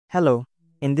Hello,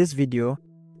 in this video,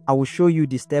 I will show you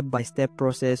the step-by-step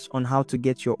process on how to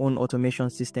get your own automation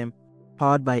system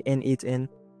powered by n8n,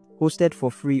 hosted for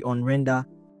free on Render,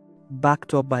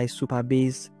 backed up by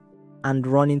Supabase, and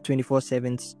running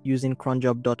 24/7 using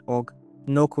chronojob.org.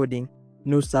 No coding,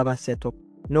 no server setup,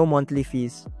 no monthly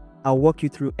fees. I'll walk you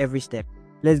through every step.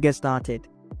 Let's get started.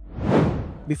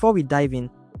 Before we dive in,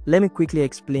 let me quickly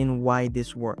explain why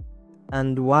this works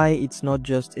and why it's not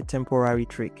just a temporary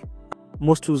trick.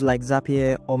 Most tools like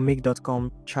Zapier or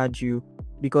Make.com charge you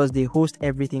because they host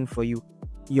everything for you.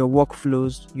 Your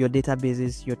workflows, your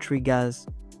databases, your triggers.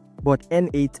 But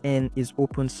n8n is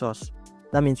open source.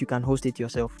 That means you can host it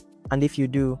yourself. And if you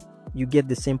do, you get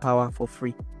the same power for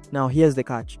free. Now here's the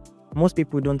catch. Most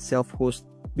people don't self-host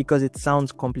because it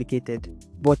sounds complicated.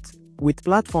 But with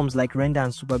platforms like Render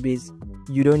and Supabase,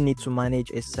 you don't need to manage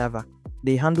a server.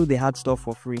 They handle the hard stuff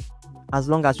for free, as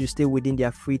long as you stay within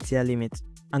their free tier limit.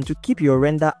 And to keep your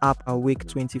Render app awake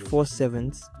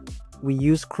 24/7, we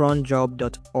use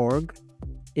chronojob.org,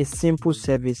 a simple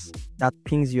service that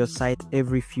pings your site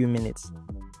every few minutes,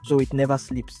 so it never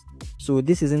sleeps. So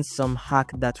this isn't some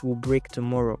hack that will break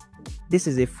tomorrow. This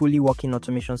is a fully working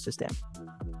automation system,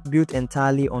 built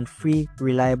entirely on free,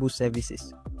 reliable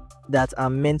services that are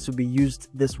meant to be used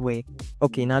this way.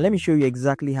 Okay, now let me show you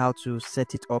exactly how to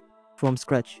set it up from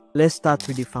scratch. Let's start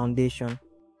with the foundation,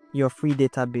 your free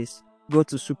database. Go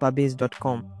to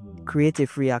supabase.com, create a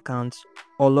free account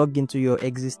or log into your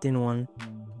existing one.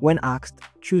 When asked,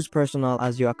 choose personal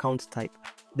as your account type.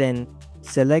 Then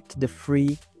select the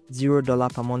free $0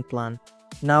 per month plan.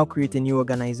 Now create a new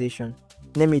organization.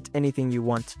 Name it anything you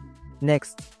want.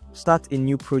 Next, start a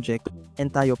new project.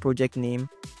 Enter your project name,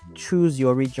 choose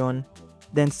your region,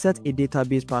 then set a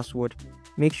database password.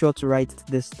 Make sure to write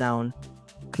this down.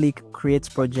 Click Create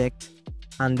Project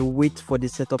and wait for the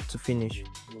setup to finish.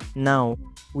 Now,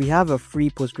 we have a free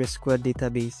PostgreSQL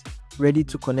database ready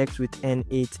to connect with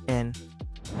n8n.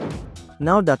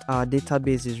 Now that our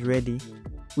database is ready,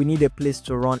 we need a place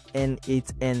to run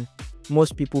n8n.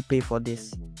 Most people pay for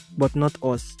this, but not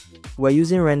us. We're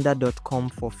using render.com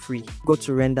for free. Go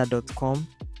to render.com,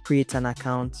 create an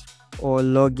account or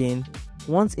log in.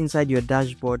 Once inside your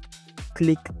dashboard,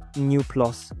 click New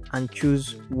Plus and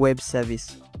choose Web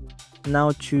Service.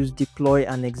 Now choose Deploy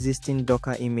an existing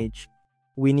Docker image.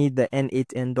 We need the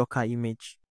n8n Docker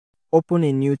image. Open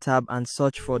a new tab and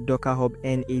search for Docker Hub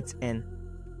n8n.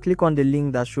 Click on the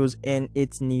link that shows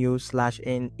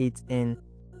n8neo/n8n.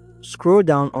 Scroll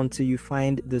down until you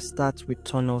find the Start with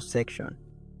Tunnel section.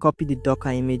 Copy the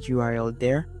Docker image URL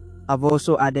there. I've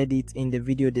also added it in the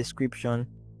video description.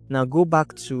 Now go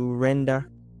back to Render,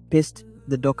 paste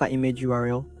the Docker image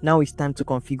URL. Now it's time to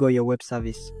configure your web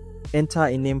service. Enter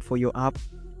a name for your app.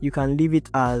 You can leave it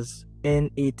as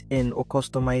n8n or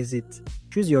customize it.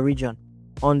 Choose your region.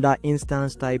 Under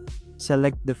instance type,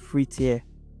 select the free tier.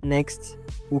 Next,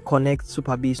 we'll connect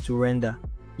Supabase to Render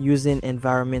using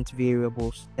environment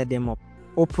variables. Set them up.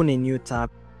 Open a new tab.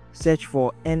 Search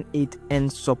for n8n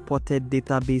supported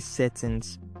database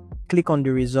settings. Click on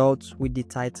the results with the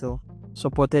title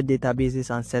Supported Databases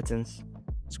and Settings.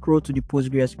 Scroll to the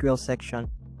PostgreSQL section.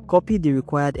 Copy the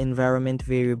required environment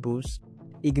variables.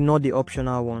 Ignore the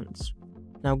optional ones.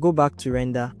 Now go back to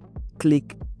Render.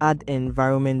 Click Add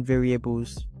Environment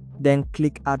Variables. Then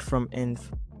click Add from Env.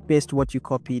 Paste what you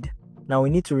copied. Now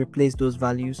we need to replace those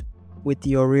values with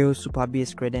your real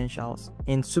Supabase credentials.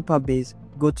 In Supabase,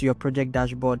 go to your project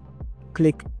dashboard.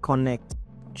 Click Connect.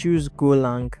 Choose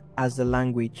Golang as the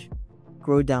language.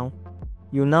 Scroll down.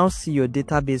 You'll now see your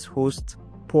database host,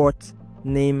 port,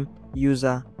 name,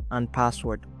 user, and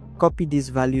password. Copy these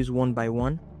values one by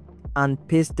one and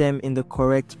paste them in the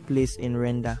correct place in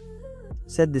Render.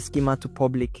 Set the schema to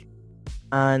public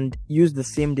and use the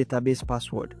same database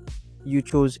password you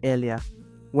chose earlier.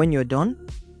 When you're done,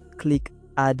 click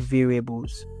Add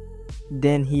Variables.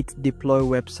 Then hit Deploy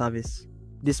Web Service.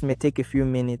 This may take a few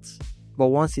minutes, but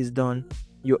once it's done,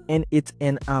 your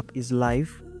n8n app is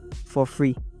live for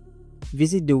free.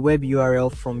 Visit the web URL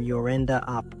from your Render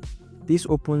app. This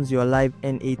opens your live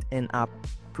n8n app.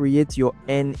 Create your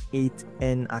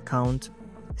n8n account,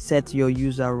 set your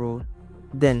user role,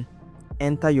 then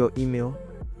enter your email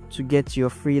to get your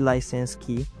free license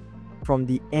key from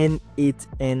the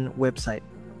n8n website.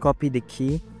 Copy the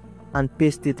key and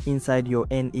paste it inside your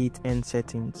n8n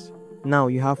settings. Now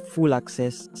you have full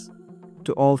access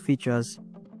to all features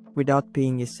without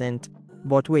paying a cent.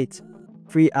 But wait,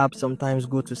 free apps sometimes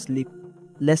go to sleep.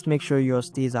 Let's make sure yours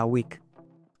stays awake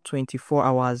 24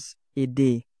 hours a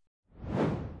day.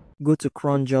 Go to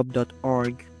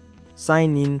chronojob.org,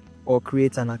 sign in or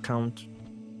create an account.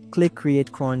 Click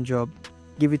Create Chrono Job,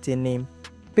 give it a name,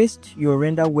 Paste your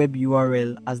render web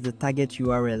URL as the target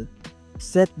URL.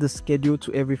 Set the schedule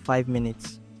to every 5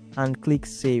 minutes and click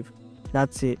save.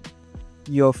 That's it.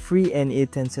 Your free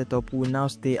n8n setup will now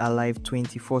stay alive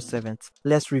 24/7.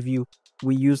 Let's review.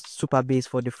 We used Supabase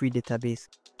for the free database.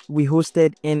 We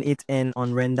hosted n8n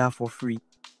on Render for free.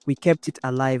 We kept it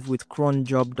alive with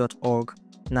chronojob.org.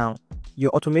 Now,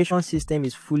 your automation system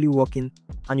is fully working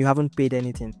and you haven't paid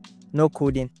anything. No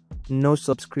coding, no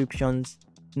subscriptions,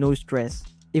 no stress.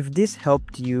 If this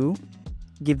helped you,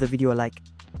 give the video a like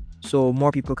so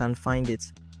more people can find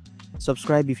it.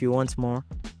 Subscribe if you want more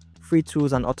free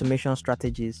tools and automation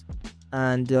strategies,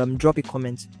 and drop a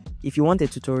comment if you want a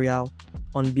tutorial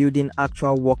on building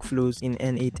actual workflows in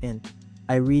n8n.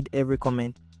 I read every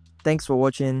comment. Thanks for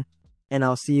watching, and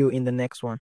I'll see you in the next one.